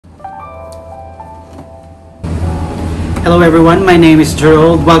Hello everyone, my name is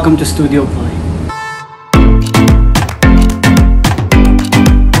Gerald. Welcome to Studio Ploy.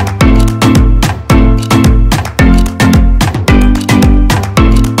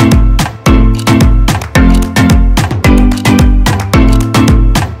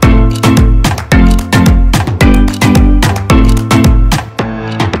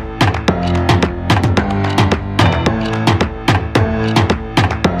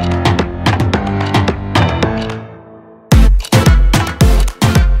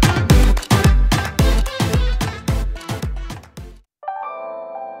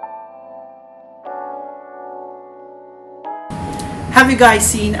 Have you guys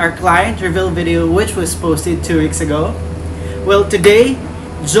seen our client reveal video which was posted 2 weeks ago? Well, today,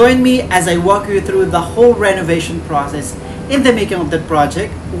 join me as I walk you through the whole renovation process in the making of the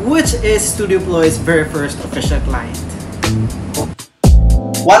project, which is Studio Ploy's very first official client.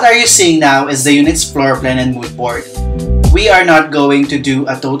 What are you seeing now is the unit's floor plan and mood board. We are not going to do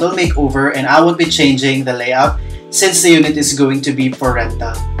a total makeover and I won't be changing the layout since the unit is going to be for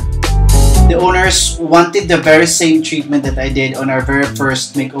rental. The owners wanted the very same treatment that I did on our very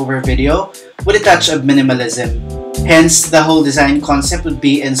first makeover video with a touch of minimalism. Hence, the whole design concept would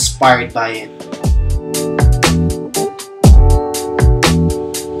be inspired by it.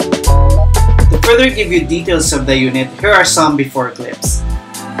 To further give you details of the unit, here are some before clips.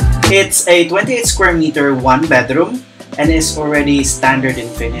 It's a 28 square meter 1 bedroom and is already standard in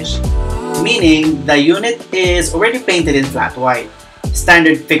finish, meaning the unit is already painted in flat white.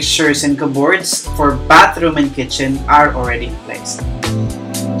 Standard fixtures and cupboards for bathroom and kitchen are already in place.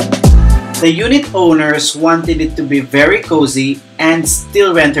 The unit owners wanted it to be very cozy and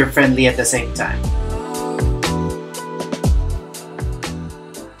still renter friendly at the same time.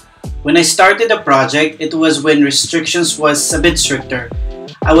 When I started the project, it was when restrictions was a bit stricter.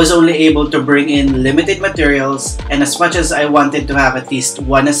 I was only able to bring in limited materials, and as much as I wanted to have at least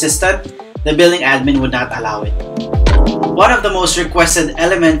one assistant, the building admin would not allow it. One of the most requested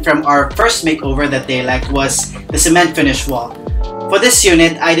element from our first makeover that they liked was the cement finish wall. For this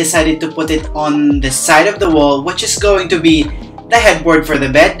unit, I decided to put it on the side of the wall, which is going to be the headboard for the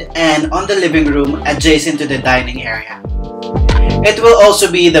bed and on the living room adjacent to the dining area. It will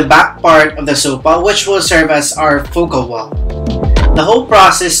also be the back part of the sofa, which will serve as our focal wall. The whole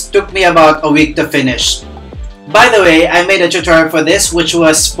process took me about a week to finish. By the way, I made a tutorial for this which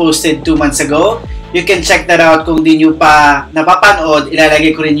was posted 2 months ago. You can check that out kung di nyo pa napapanood,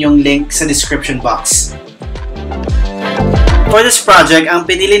 ilalagay ko rin yung link sa description box. For this project, ang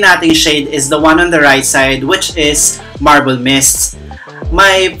pinili nating shade is the one on the right side, which is Marble Mist.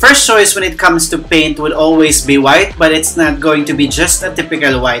 My first choice when it comes to paint would always be white, but it's not going to be just a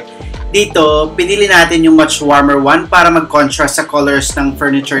typical white. Dito, pinili natin yung much warmer one para mag-contrast sa colors ng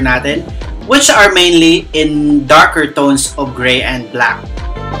furniture natin, which are mainly in darker tones of gray and black.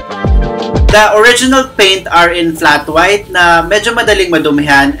 The original paint are in flat white na medyo madaling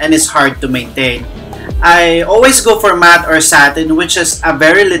madumihan and is hard to maintain. I always go for matte or satin which has a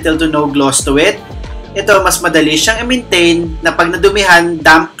very little to no gloss to it. Ito mas madali siyang i-maintain na pag nadumihan,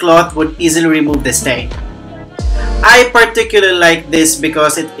 damp cloth would easily remove the stain. I particularly like this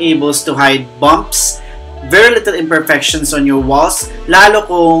because it enables to hide bumps, very little imperfections on your walls, lalo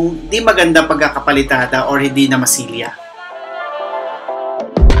kung di maganda pagkakapalitada or hindi na masilya.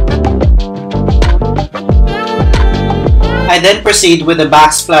 I then proceed with the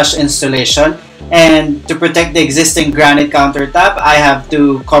backsplash installation, and to protect the existing granite countertop, I have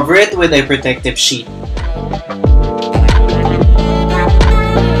to cover it with a protective sheet.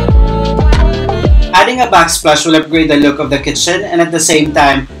 Adding a backsplash will upgrade the look of the kitchen and at the same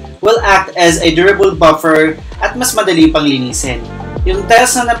time will act as a durable buffer at mas madali pang linisin. Yung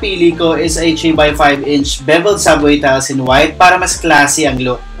tiles na napili ko is a 3x5-inch beveled subway tiles in white para mas classy ang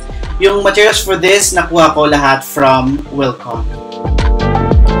look. Yung materials for this, nakuha ko lahat from Wilcon.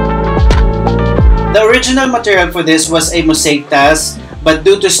 The original material for this was a mosaic tiles, but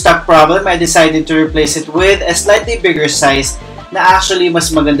due to stock problem, I decided to replace it with a slightly bigger size na actually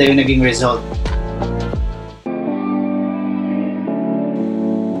mas maganda yung naging result.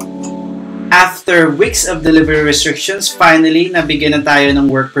 After weeks of delivery restrictions, finally, nabigyan na tayo ng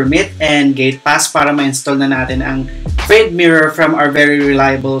work permit and gate pass para ma-install na natin ang framed mirror from our very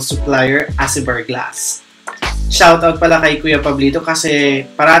reliable supplier, Asibar Glass. Shoutout pala kay Kuya Pablito kasi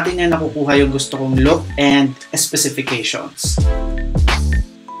parating niya nakukuha yung gusto kong look and specifications.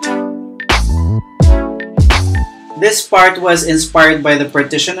 This part was inspired by the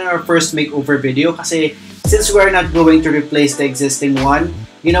partition in our first makeover video kasi since we're not going to replace the existing one,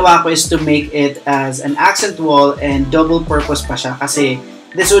 ginawa ko is to make it as an accent wall and double purpose pa siya kasi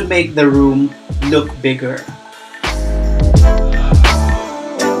this would make the room look bigger.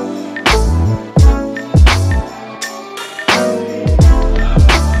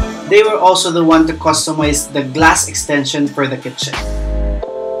 they were also the one to customize the glass extension for the kitchen.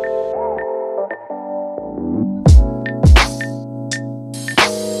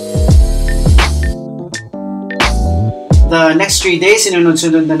 The next 3 days,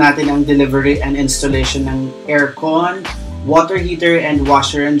 sinunod-sunod na natin ang delivery and installation ng aircon, water heater, and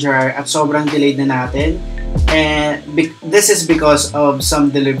washer and dryer at sobrang delayed na natin. And this is because of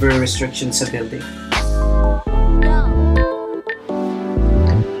some delivery restrictions sa building.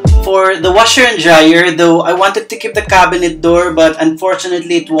 For the washer and dryer, though I wanted to keep the cabinet door but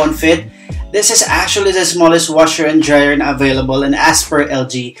unfortunately it won't fit, this is actually the smallest washer and dryer na available, and as per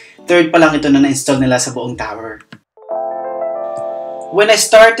LG, third pa lang ito na na-install nila sa buong tower. When I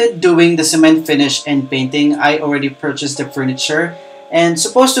started doing the cement finish and painting, I already purchased the furniture and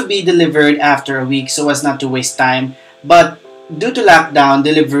supposed to be delivered after a week so as not to waste time, but due to lockdown,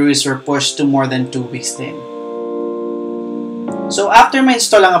 deliveries were pushed to more than 2 weeks then. So after my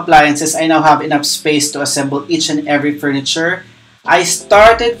installing appliances, I now have enough space to assemble each and every furniture. I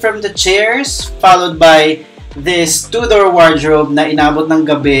started from the chairs, followed by this 2-door wardrobe na inabot ng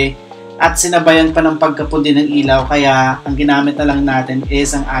gabi at sinabayan pa ng pagkapundi ng ilaw, kaya ang ginamit na lang natin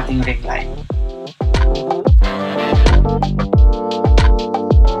is ang ating ring light.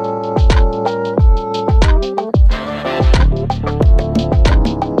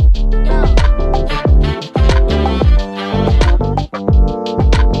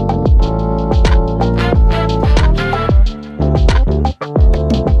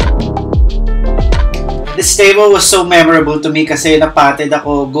 This table was so memorable to me kasi napatid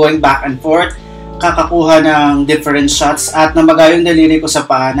ako going back and forth, kakakuha ng different shots at namaga yung daliri ko sa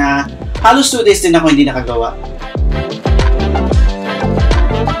paa na halos 2 days din ako hindi nakagawa.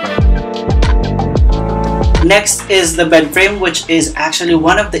 Next is the bed frame, which is actually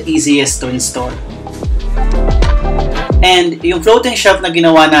one of the easiest to install. And yung floating shelf na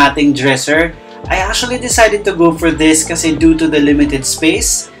ginawa nating dresser, I actually decided to go for this kasi due to the limited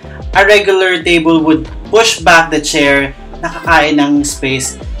space, a regular table would push back the chair, nakakain ng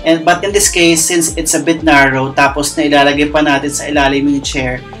space. But in this case, since it's a bit narrow, tapos na ilalagay pa natin sa ilalim yung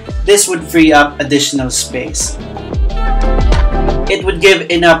chair, this would free up additional space. It would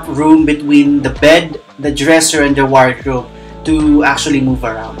give enough room between the bed, the dresser, and the wardrobe to actually move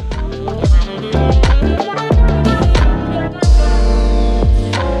around.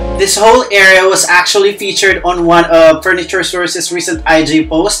 This whole area was actually featured on one of Furniture Source's recent IG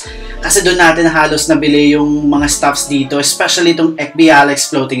post kasi doon natin halos nabili yung mga stuffs dito, especially itong FB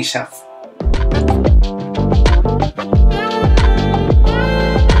Alex floating shelf.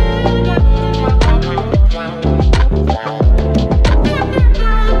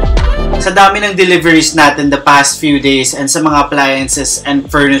 Sa dami ng deliveries natin the past few days and sa mga appliances and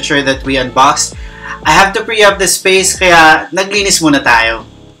furniture that we unboxed, I have to free up the space kaya naglinis muna tayo.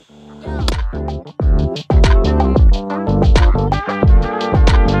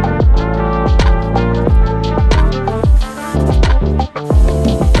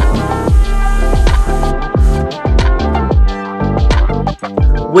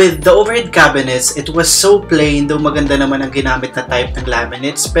 With the overhead cabinets, it was so plain, though maganda naman ang ginamit na type ng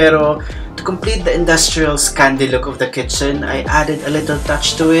laminates, pero to complete the industrial Scandi look of the kitchen, I added a little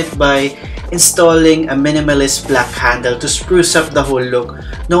touch to it by installing a minimalist black handle to spruce up the whole look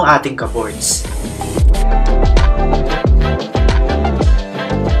ng ating cupboards.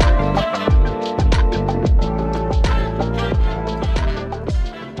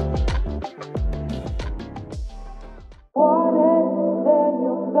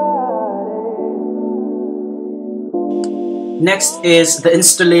 Next is the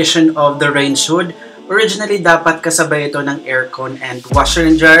installation of the range hood. Originally, dapat kasabay ito ng aircon and washer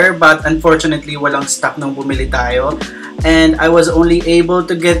and dryer, but unfortunately, walang stock nung bumili tayo. And I was only able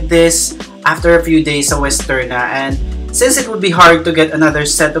to get this after a few days sa Westerna. And since it would be hard to get another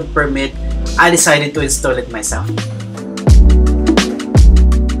set of permit, I decided to install it myself.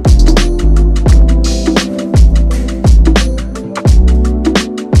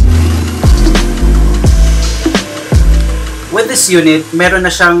 With this unit, meron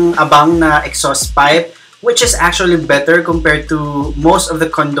na siyang abang na exhaust pipe, which is actually better compared to most of the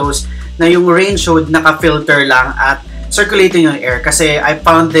condos na yung range hood naka-filter lang at circulating yung air, kasi I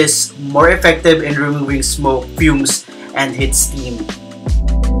found this more effective in removing smoke, fumes, and heat steam.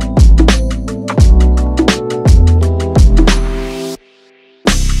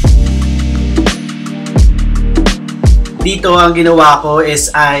 Dito ang ginawa ko is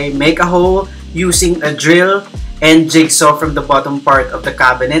I make a hole using a drill and jigsaw from the bottom part of the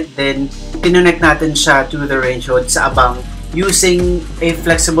cabinet. Then, tinunect natin siya to the range hood sa abang using a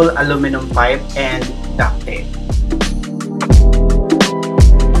flexible aluminum pipe and duct tape.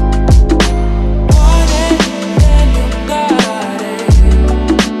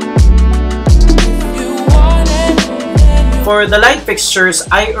 For the light fixtures,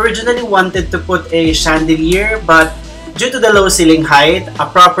 I originally wanted to put a chandelier, but due to the low ceiling height, a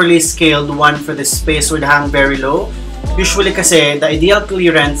properly scaled one for this space would hang very low. Usually kasi, the ideal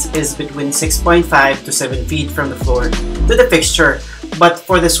clearance is between 6.5 to 7 feet from the floor to the fixture. But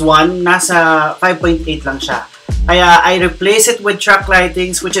for this one, nasa 5.8 lang siya. Kaya I replace it with track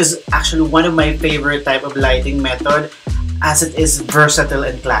lightings, which is actually one of my favorite type of lighting method as it is versatile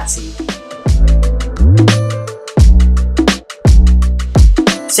and classy.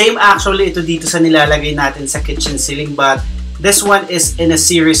 Same actually ito dito sa nilalagay natin sa kitchen ceiling, but this one is in a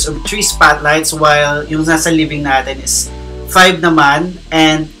series of 3 spotlights while yung nasa living natin is 5 naman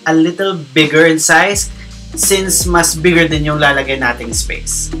and a little bigger in size since mas bigger din yung lalagay nating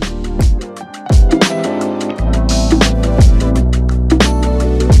space.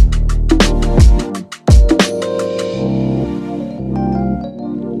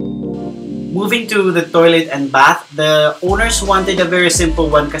 Moving to the toilet and bath, the owners wanted a very simple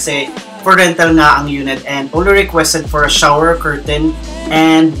one kasi for rental nga ang unit and only requested for a shower curtain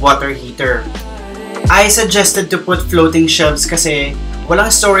and water heater. I suggested to put floating shelves kasi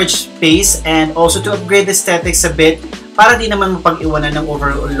walang storage space and also to upgrade the aesthetics a bit para di naman mapag-iwanan ng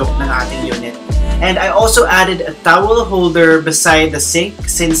overall look ng ating unit. And I also added a towel holder beside the sink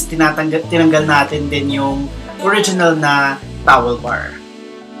since tinanggal natin din yung original na towel bar.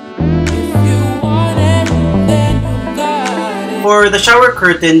 For the shower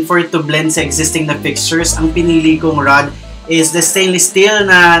curtain, for it to blend sa existing na fixtures, ang pinili kong rod is the stainless steel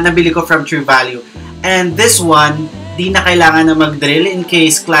na nabili ko from True Value. And this one, di na kailangan na mag-drill in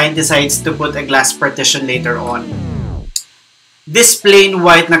case client decides to put a glass partition later on. This plain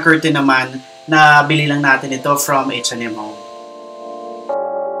white na curtain naman, nabili lang natin ito from H&M Home.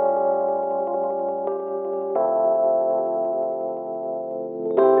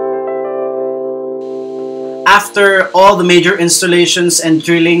 After all the major installations and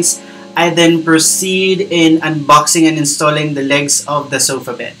drillings, I then proceed in unboxing and installing the legs of the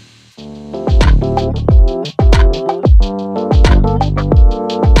sofa bed.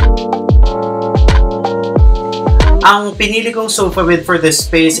 Ang pinili kong sofa bed for this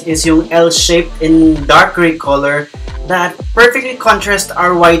space is yung L-shaped in dark gray color that perfectly contrasts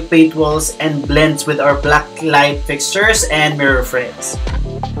our white paint walls and blends with our black light fixtures and mirror frames.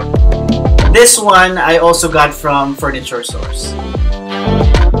 This one I also got from Furniture Source.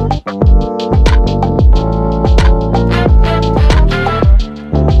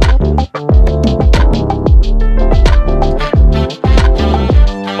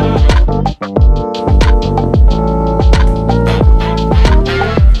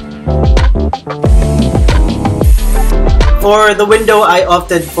 For the window, I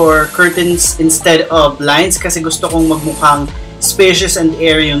opted for curtains instead of blinds kasi gusto kong magmukhang spacious and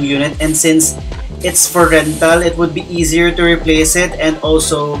airy yung unit, and since it's for rental, it would be easier to replace it and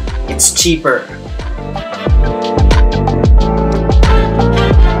also it's cheaper.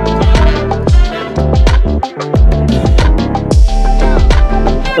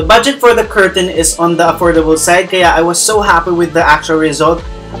 The budget for the curtain is on the affordable side, kaya I was so happy with the actual result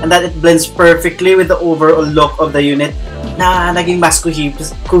and that it blends perfectly with the overall look of the unit na naging mas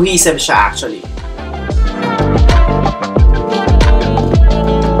cohesive siya actually.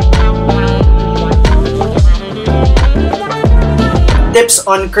 Tips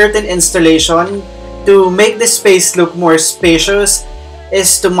on curtain installation to make the space look more spacious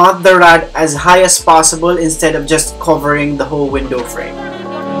is to mount the rod as high as possible instead of just covering the whole window frame.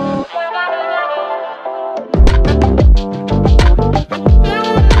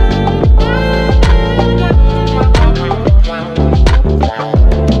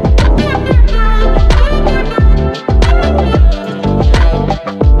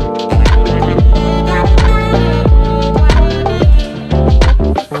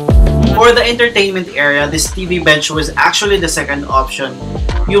 For the entertainment area, this TV bench was actually the second option.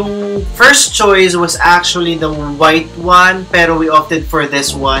 Yung first choice was actually the white one, pero we opted for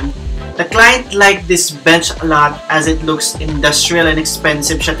this one. The client liked this bench a lot as it looks industrial and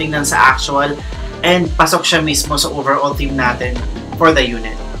expensive siya tingnan sa actual, and pasok siya mismo sa overall theme natin for the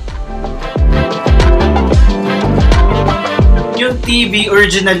unit. Yung TV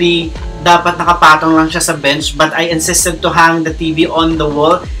originally dapat nakapatong lang siya sa bench, but I insisted to hang the TV on the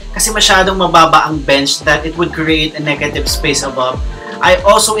wall kasi masyadong mababa ang bench that it would create a negative space above. I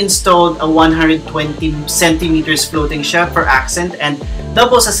also installed a 120 centimeters floating shelf for accent and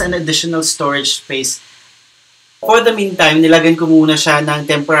doubles as an additional storage space. For the meantime, nilagyan ko muna siya ng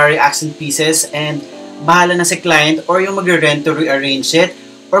temporary accent pieces and bahala na si client or yung magre-rent to rearrange it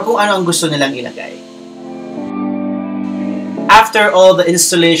or kung ano ang gusto nilang ilagay. After all the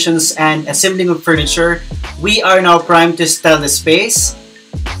installations and assembling of furniture, we are now primed to style the space.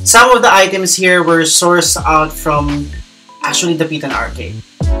 Some of the items here were sourced out from actually the Pitan Arcade.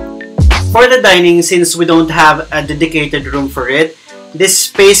 For the dining, since we don't have a dedicated room for it, this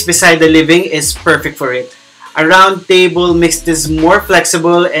space beside the living is perfect for it. A round table makes this more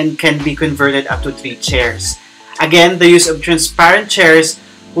flexible and can be converted up to 3 chairs. Again, the use of transparent chairs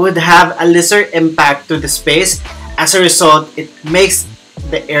would have a lesser impact to the space. As a result, it makes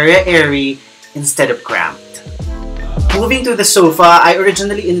the area airy instead of cramped. Moving to the sofa, I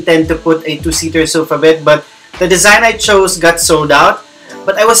originally intend to put a 2-seater sofa bed, but the design I chose got sold out.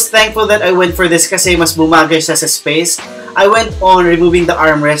 But I was thankful that I went for this kasi mas bumagay siya sa space. I went on removing the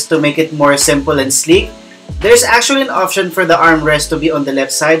armrest to make it more simple and sleek. There's actually an option for the armrest to be on the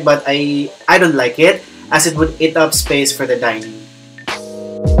left side, but I don't like it as it would eat up space for the dining.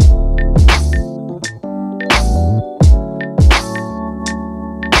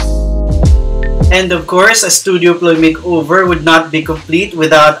 And of course, a Studio Ploy makeover would not be complete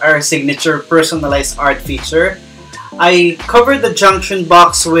without our signature personalized art feature. I covered the junction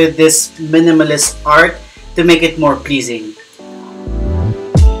box with this minimalist art to make it more pleasing.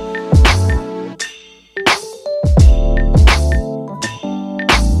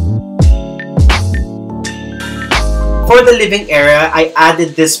 For the living area, I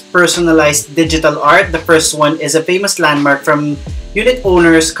added this personalized digital art. The first one is a famous landmark from unit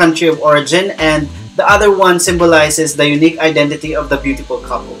owner's country of origin, and the other one symbolizes the unique identity of the beautiful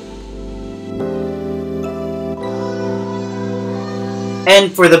couple.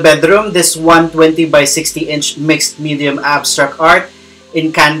 And for the bedroom, this 120 by 60 inch mixed medium abstract art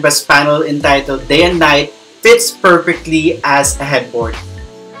in canvas panel entitled Day and Night fits perfectly as a headboard.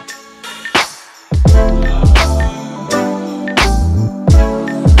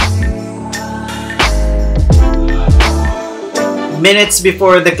 Minutes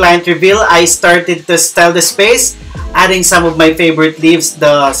before the client reveal, I started to style the space, adding some of my favorite leaves,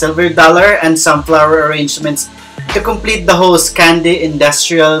 the silver dollar, and some flower arrangements to complete the whole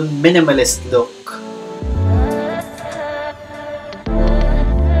Scandinavian-Industrial-Minimalist look.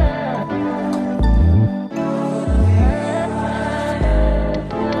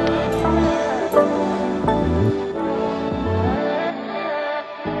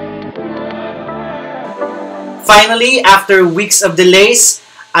 Finally, after weeks of delays,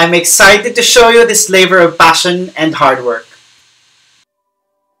 I'm excited to show you this labor of passion and hard work.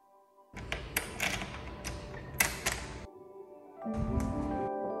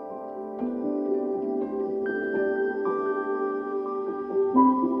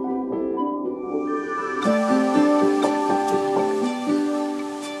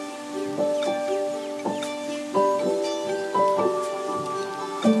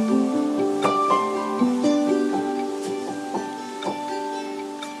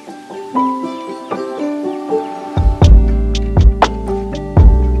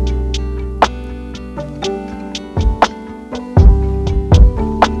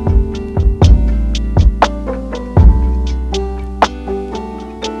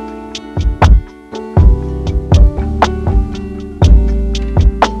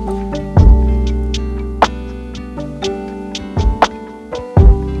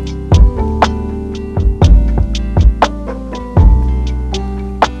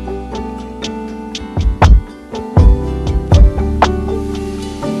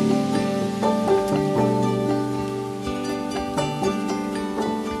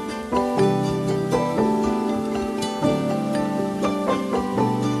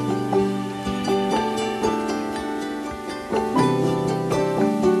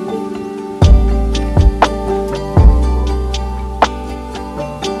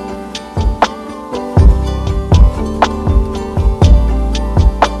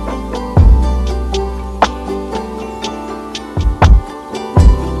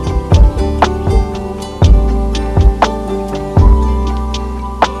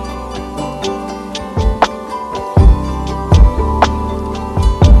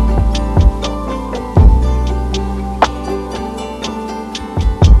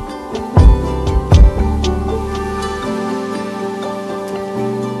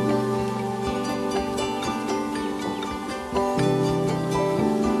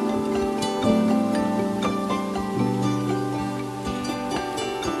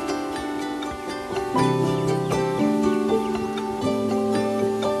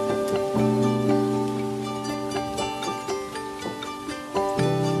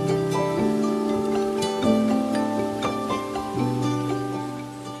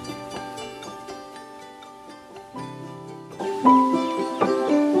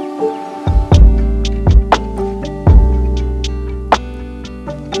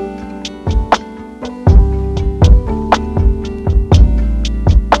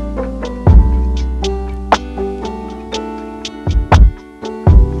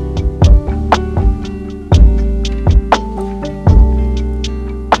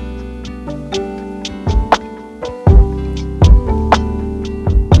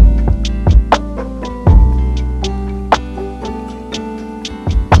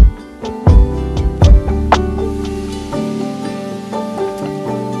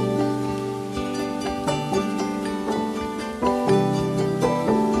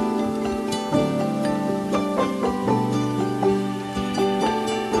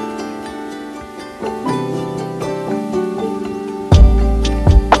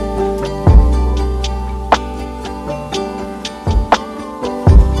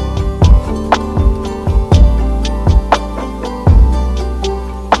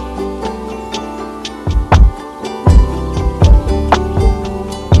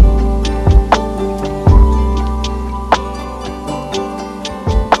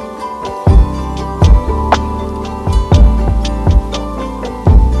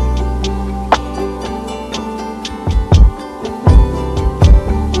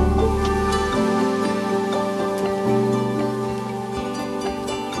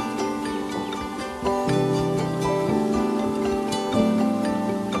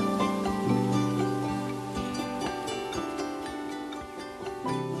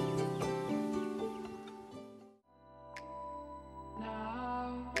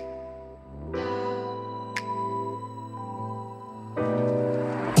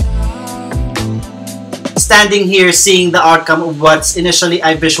 standing here seeing the outcome of what's initially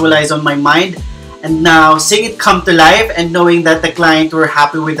I visualized on my mind, and now seeing it come to life and knowing that the client were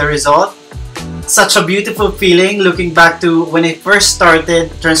happy with the result. Such a beautiful feeling looking back to when I first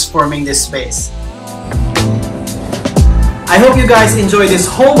started transforming this space. I hope you guys enjoyed this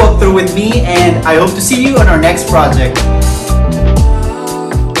whole walkthrough with me, and I hope to see you on our next project.